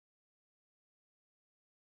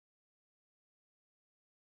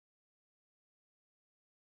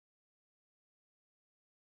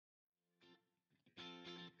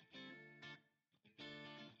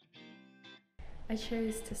I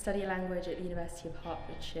chose to study a language at the University of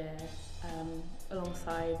Hertfordshire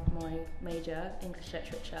alongside my major, English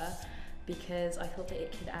Literature, because I thought that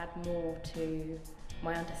it could add more to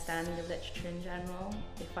my understanding of literature in general.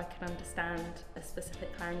 If I could understand a specific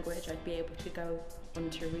language, I'd be able to go on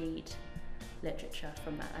to read literature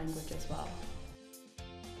from that language as well.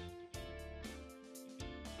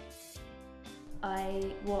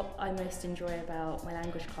 What I most enjoy about my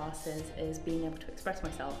language classes is being able to express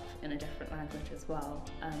myself in a different language as well,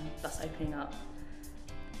 thus opening up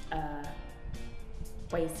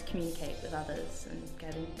ways to communicate with others and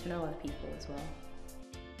getting to know other people as well.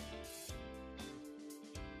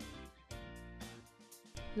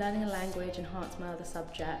 Learning a language enhances my other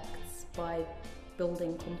subjects by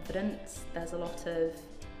building confidence. There's a lot of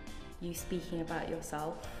you speaking about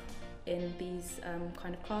yourself in these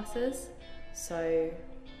kind of classes, so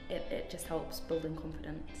it just helps building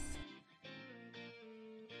confidence.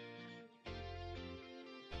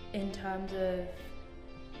 In terms of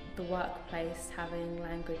the workplace, having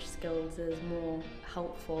language skills is more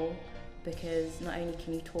helpful because not only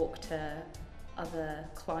can you talk to other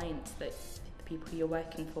clients that the people who you're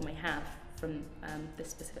working for may have from this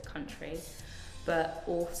specific country, but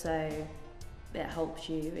also it helps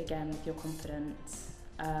you again with your confidence,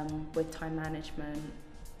 with time management,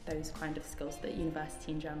 those kind of skills that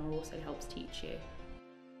university in general also helps teach you.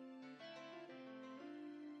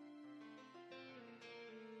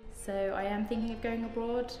 So I am thinking of going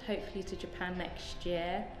abroad, hopefully to Japan next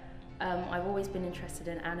year. I've always been interested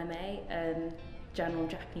in anime and general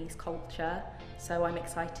Japanese culture, so I'm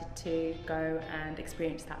excited to go and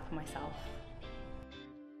experience that for myself.